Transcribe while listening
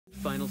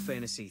Final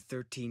Fantasy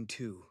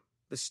XIII-2.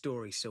 The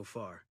story so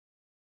far.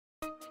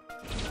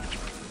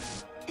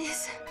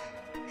 Is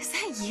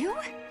that you?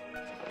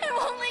 I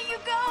won't let you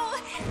go!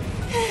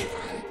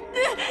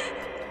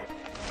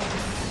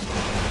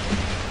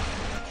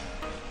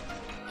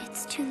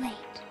 It's too late.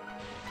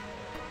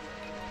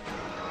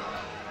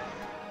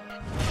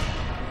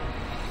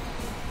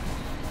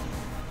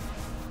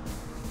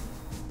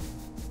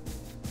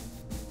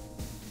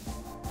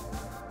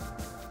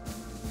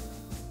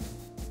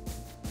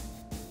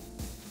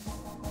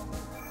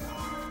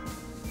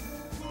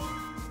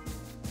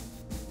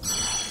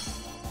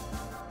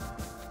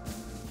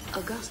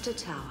 Augusta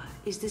Tower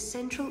is the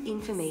central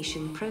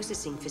information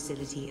processing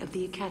facility of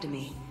the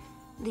Academy.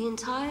 The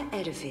entire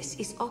edifice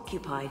is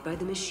occupied by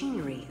the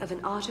machinery of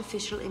an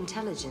artificial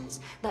intelligence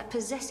that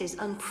possesses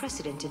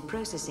unprecedented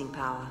processing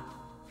power.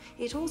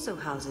 It also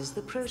houses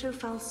the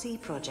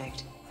Proto-Fal'Cie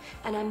project,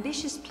 an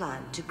ambitious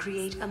plan to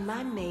create a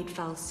man-made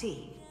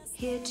Fal'Cie.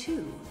 Here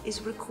too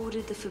is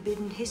recorded the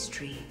forbidden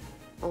history,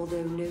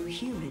 although no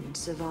human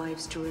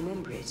survives to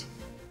remember it.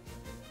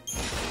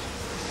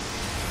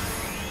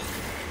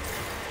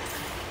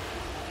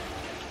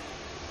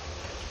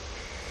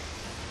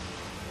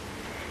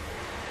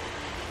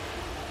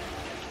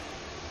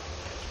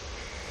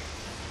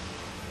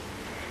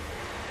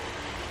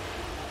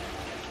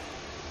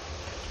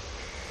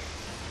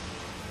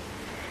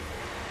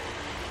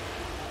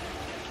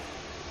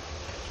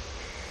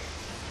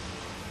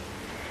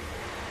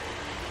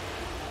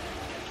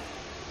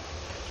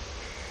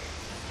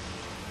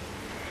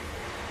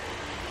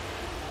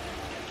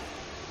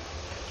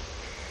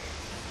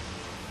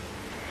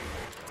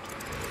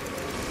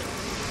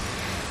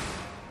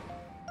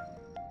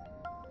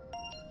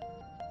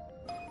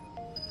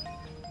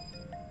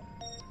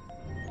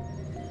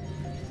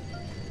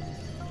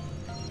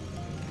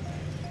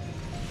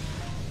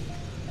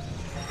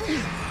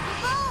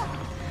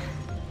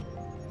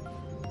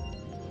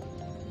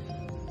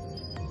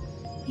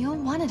 You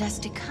wanted us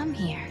to come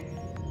here.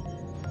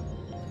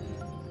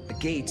 The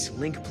gates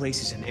link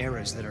places and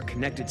eras that are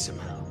connected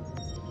somehow.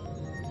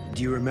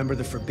 Do you remember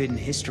the forbidden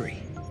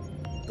history?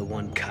 The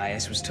one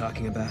Caius was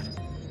talking about?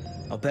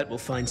 I'll bet we'll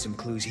find some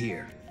clues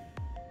here.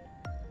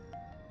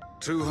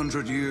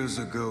 200 years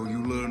ago,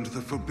 you learned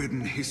the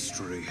forbidden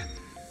history,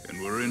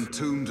 and were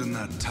entombed in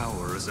that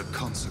tower as a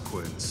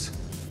consequence.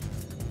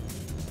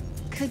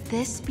 Could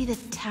this be the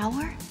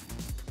tower?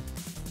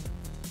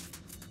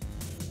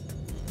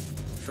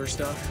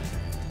 First off,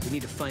 we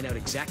need to find out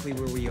exactly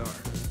where we are.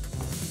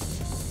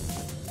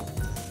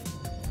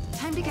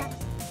 Time to get...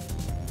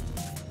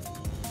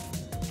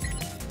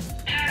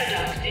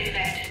 Paradox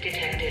effect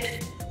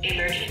detected.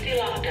 Emergency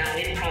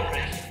lockdown in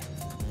progress.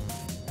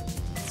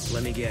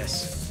 Let me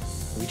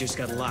guess. We just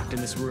got locked in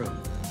this room.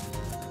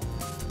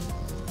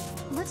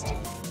 Let's do...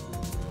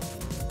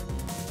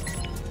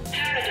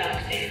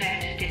 Paradox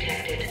effect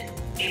detected.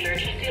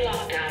 Emergency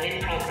lockdown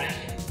in progress.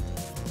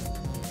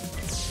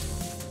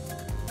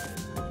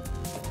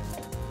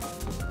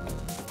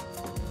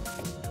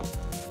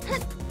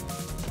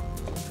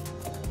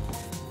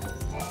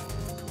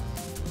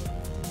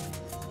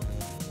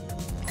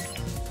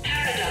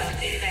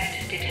 Paradox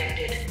effect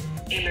detected.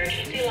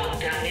 Emergency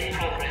lockdown in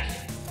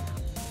progress.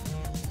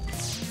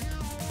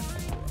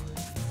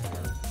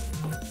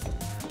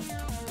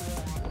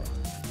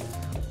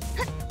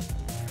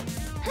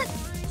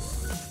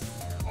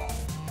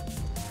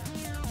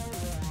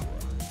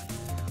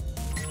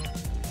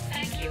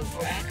 Thank you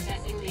for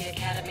accessing the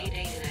Academy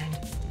DataNet.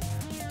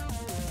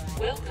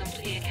 Welcome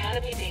to the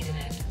Academy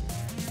DataNet.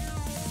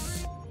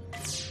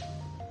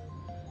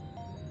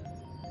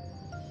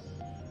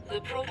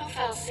 The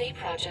Proto-Fal'Cie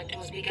project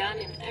was begun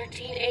in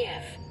XIII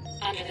AF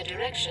under the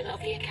direction of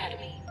the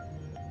Academy.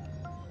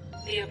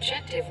 The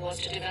objective was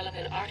to develop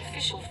an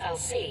artificial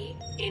Fal'Cie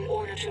in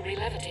order to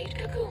re-levitate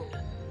Cocoon.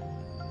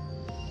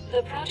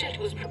 The project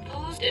was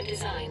proposed and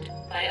designed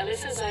by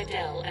Alyssa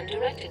Zidell and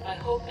directed by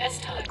Hope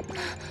Estime.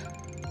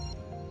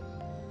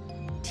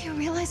 Do you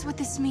realize what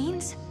this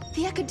means?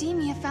 The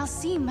Academia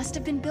Fal'Cie must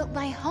have been built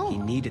by He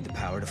Hope. needed the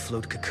power to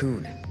float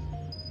Cocoon.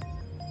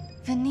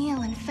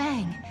 Vanille and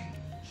Fang.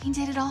 He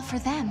did it all for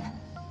them.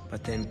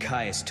 But then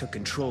Caius took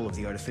control of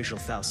the artificial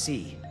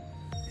Fal'Cie.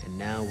 And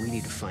now we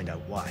need to find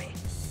out why.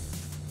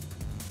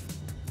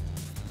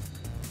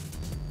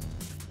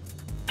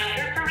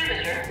 Outer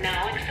perimeter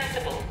now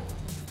accessible.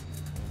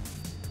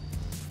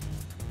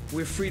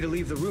 We're free to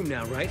leave the room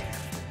now, right?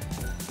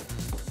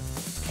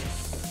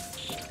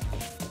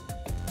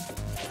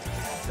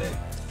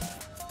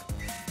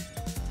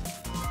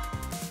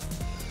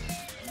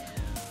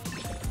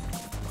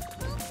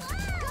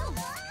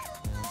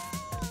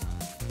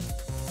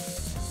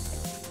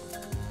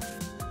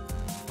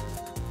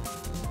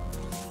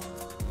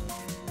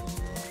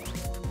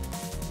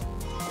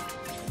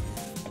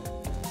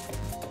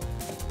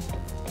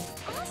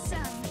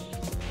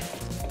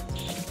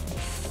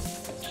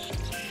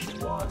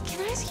 Can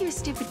I ask you a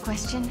stupid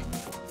question?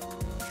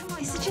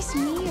 Is it just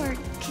me, or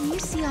can you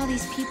see all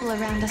these people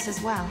around us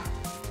as well?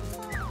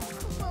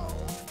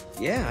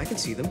 Yeah, I can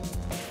see them.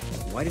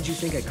 Why did you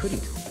think I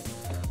couldn't?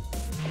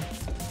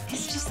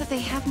 It's just that they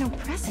have no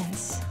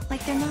presence.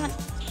 Like they're not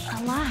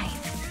alive.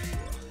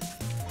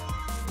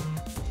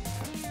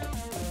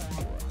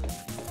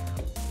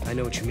 I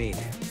know what you mean.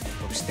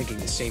 I was thinking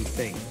the same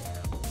thing.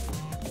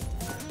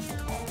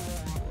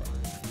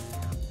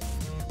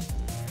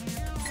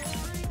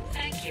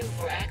 Thank you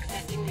for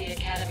accessing the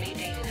Academy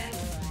datanet.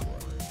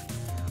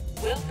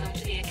 Welcome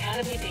to the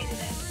Academy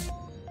datanet.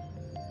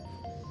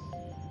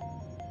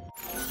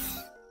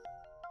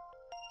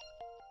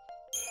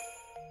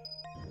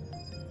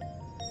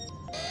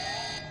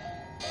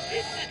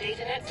 This is a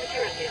datanet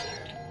security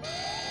alert.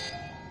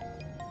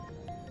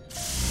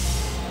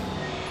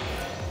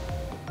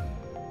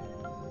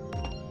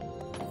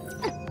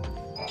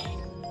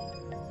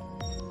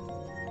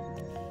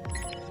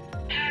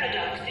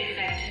 Paradox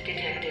effect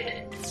detected.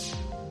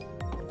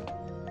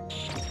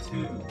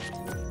 2.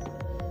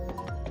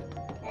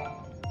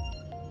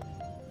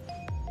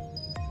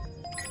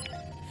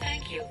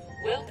 Thank you.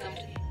 Welcome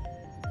to...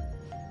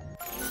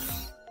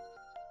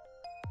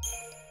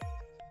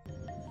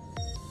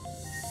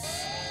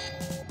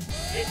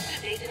 This is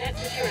a datanet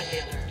security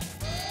alert.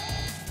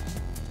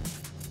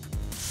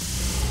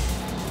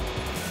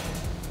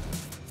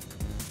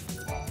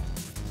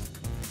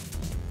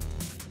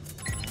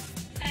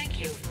 Thank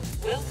you.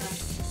 Welcome.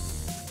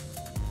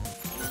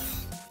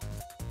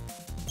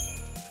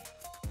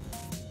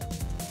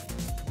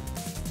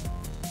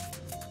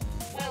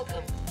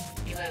 Welcome.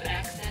 You have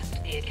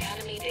accessed the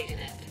Academy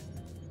datanet.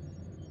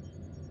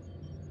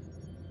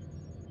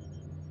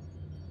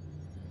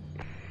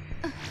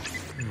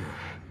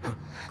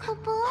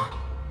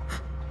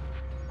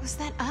 Was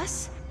that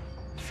us?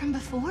 From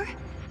before?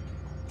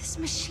 This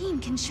machine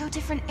can show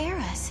different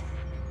eras.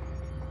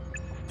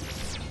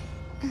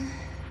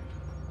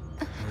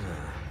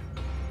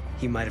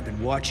 He might have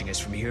been watching us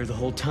from here the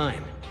whole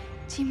time.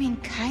 Do you mean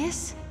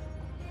Caius?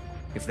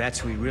 If that's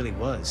who he really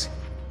was,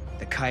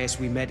 the Caius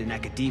we met in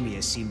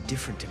Academia seemed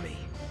different to me.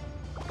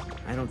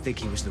 I don't think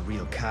he was the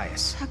real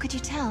Caius. How could you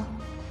tell?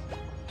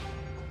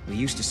 We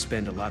used to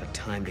spend a lot of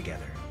time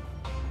together.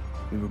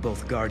 We were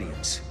both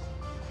guardians.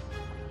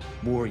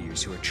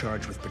 Warriors who were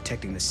charged with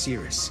protecting the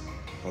Cirrus,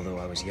 although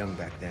I was young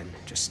back then,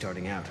 just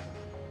starting out.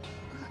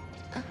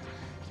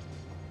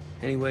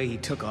 Anyway, he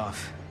took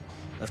off,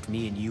 left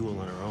me and Yule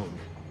on our own.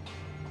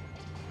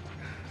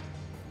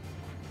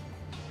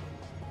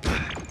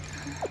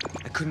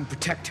 I couldn't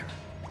protect her,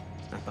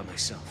 not by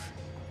myself.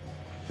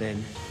 Then,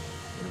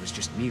 when it was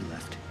just me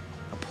left,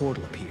 a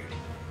portal appeared.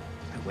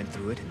 I went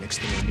through it, and next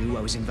thing I knew,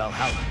 I was in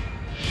Valhalla.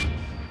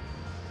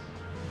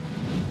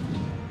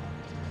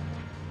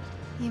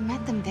 You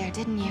met them there,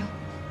 didn't you?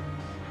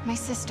 My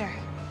sister,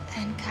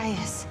 and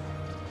Caius.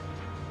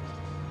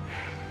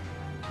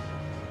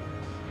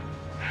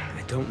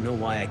 I don't know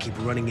why I keep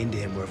running into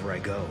him wherever I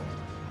go.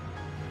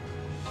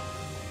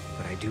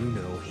 But I do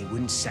know he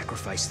wouldn't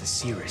sacrifice the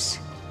Cirrus.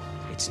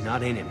 It's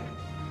not in him.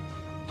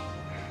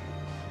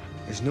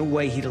 There's no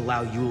way he'd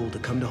allow Yule to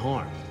come to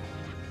harm.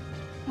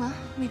 Well,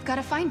 we've got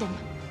to find him.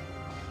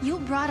 Yule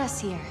brought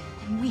us here,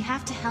 and we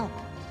have to help.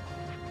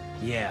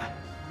 Yeah.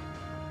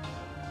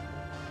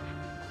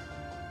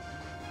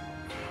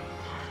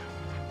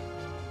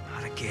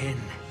 Not again.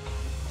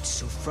 It's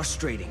so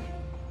frustrating.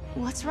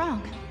 What's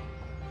wrong?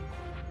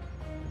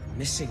 I'm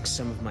missing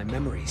some of my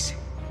memories.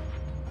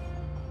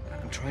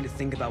 I'm trying to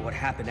think about what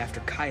happened after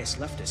Caius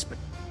left us, but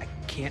I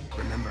can't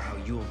remember how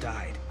Yule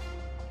died.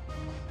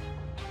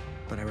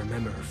 But I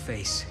remember her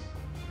face.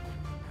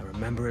 I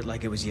remember it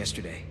like it was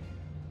yesterday.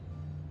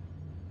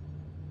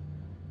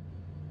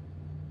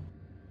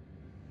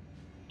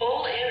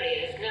 All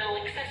areas now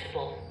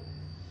accessible.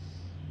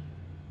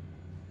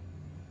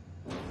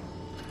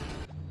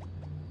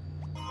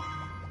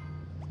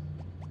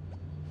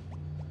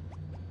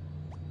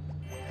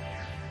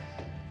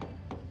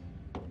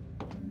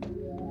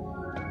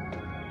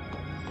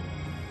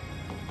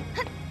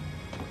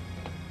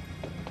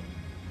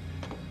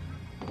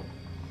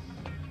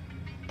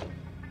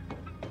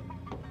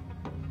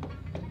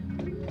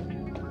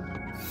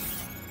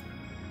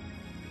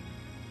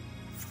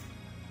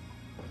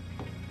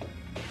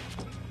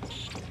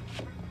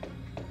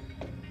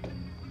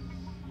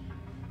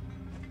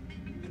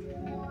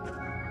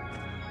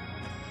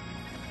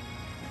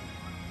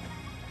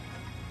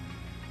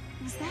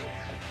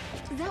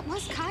 That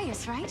was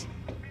Caius, right?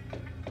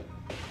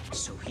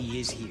 So he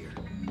is here.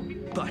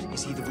 But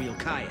is he the real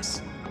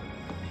Caius?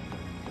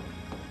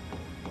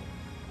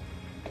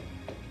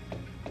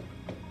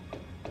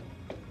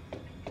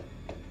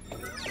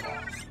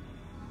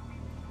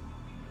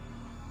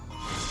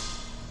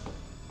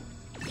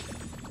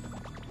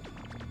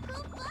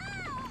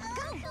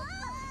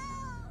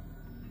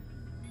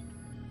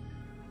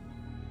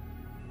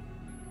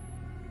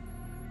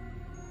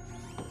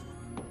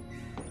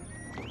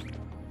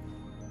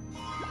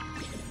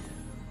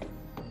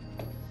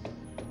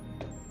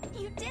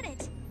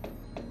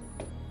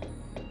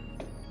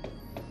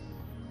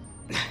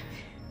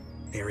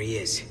 There he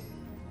is.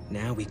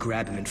 Now we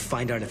grab him and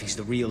find out if he's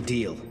the real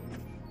deal.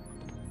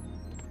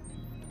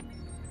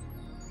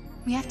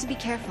 We have to be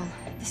careful.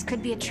 This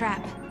could be a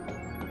trap.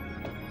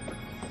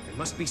 There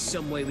must be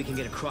some way we can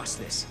get across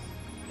this.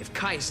 If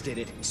Caius did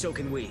it, so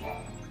can we.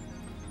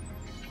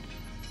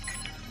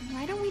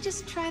 Why don't we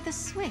just try the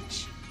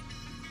switch?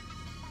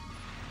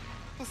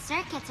 The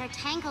circuits are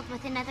tangled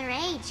with another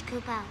age,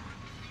 Kupo.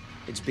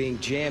 It's being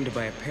jammed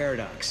by a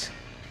paradox.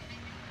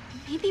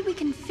 Maybe we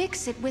can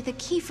fix it with a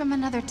key from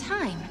another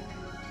time.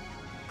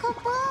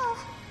 Kupo!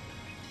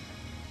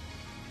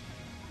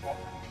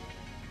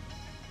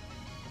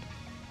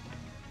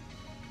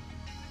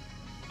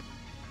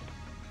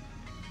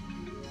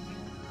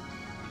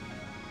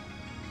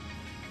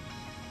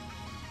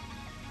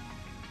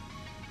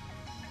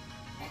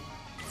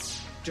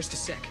 Just a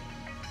sec.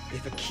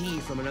 If a key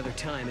from another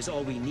time is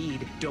all we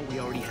need, don't we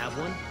already have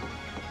one?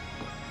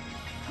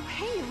 Oh,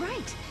 hey, you're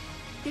right.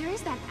 There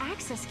is that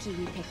access key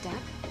we picked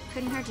up.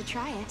 Couldn't hurt to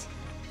try it.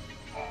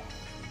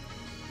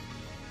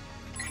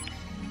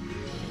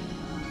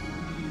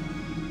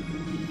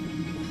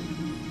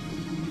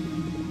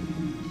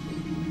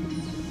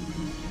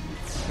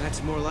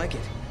 That's more like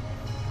it.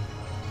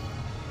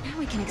 Now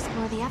we can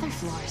explore the other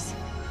floors.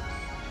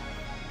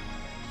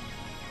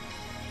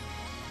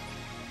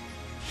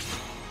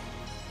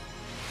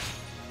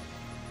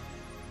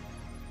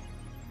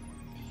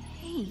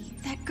 Hey,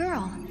 that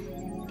girl.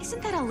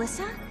 Isn't that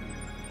Alyssa?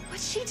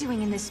 What's she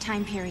doing in this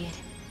time period?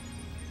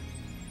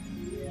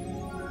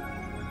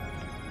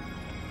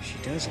 She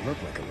does look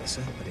like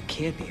Alyssa, but it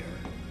can't be her.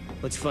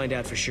 Let's find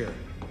out for sure.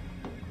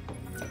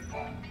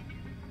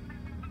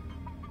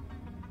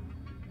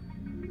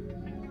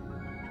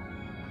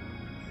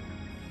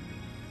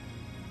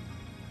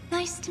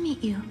 Nice to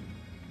meet you.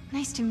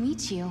 Nice to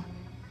meet you.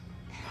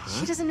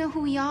 She doesn't know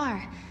who we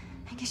are.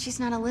 I guess she's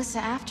not Alyssa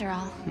after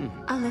all.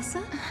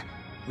 Alyssa?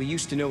 We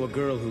used to know a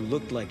girl who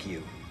looked like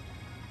you.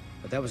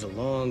 But that was a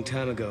long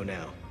time ago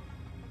now.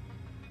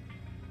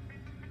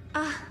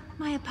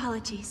 My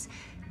apologies.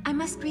 I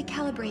must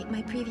recalibrate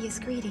my previous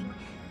greeting.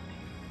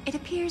 It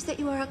appears that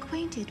you are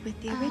acquainted with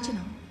the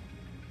original.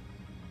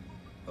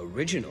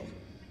 Original?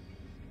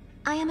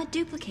 I am a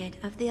duplicate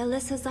of the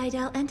Alyssa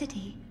Zidell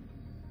entity.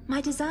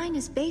 My design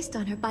is based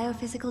on her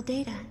biophysical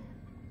data.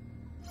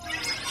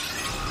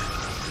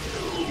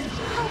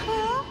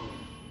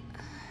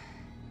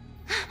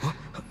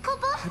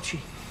 How'd she...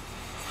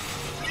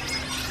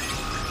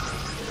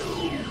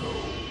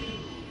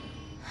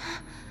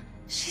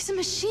 She's a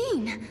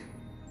machine!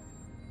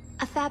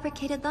 A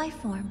fabricated life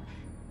form.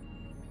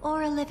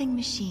 Or a living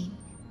machine.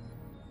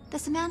 The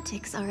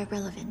semantics are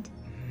irrelevant.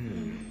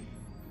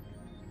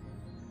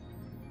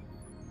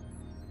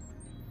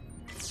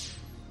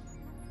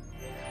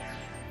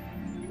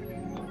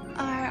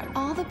 Are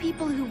all the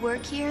people who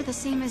work here the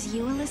same as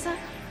you, Alyssa?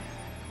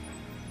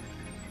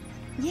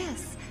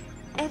 Yes,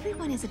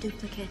 everyone is a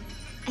duplicate.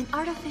 An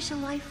artificial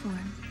life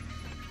form.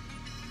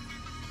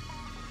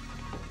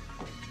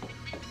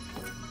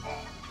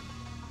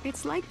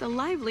 It's like the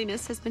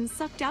liveliness has been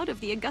sucked out of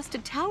the Augusta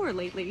Tower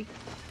lately.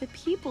 The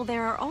people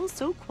there are all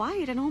so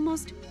quiet and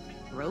almost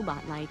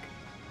robot-like.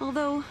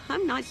 Although,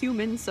 I'm not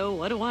human, so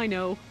what do I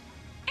know?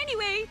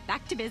 Anyway,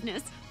 back to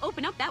business.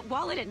 Open up that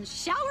wallet and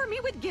shower me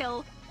with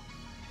Gil.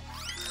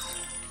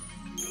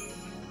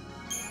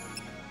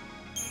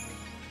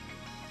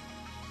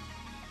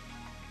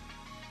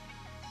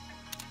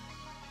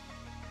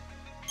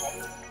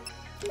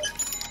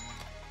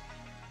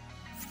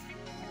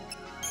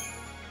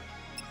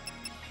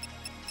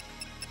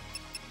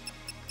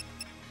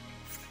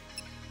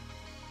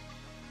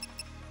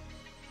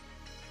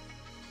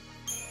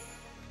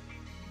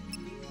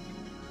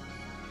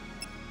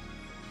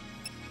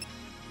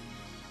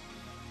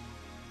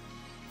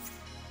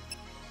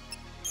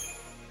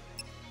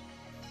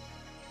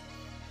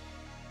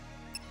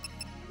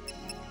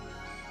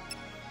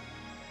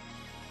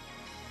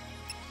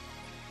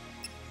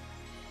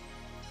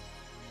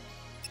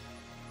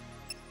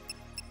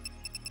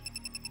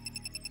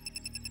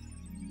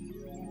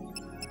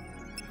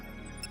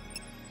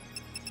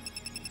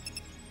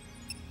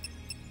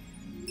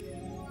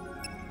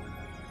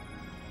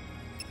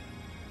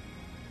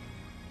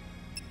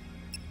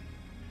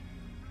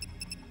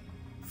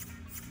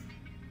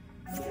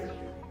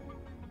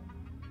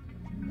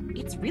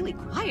 It's really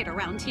quiet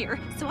around here,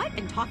 so I've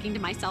been talking to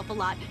myself a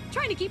lot,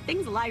 trying to keep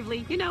things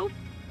lively, you know?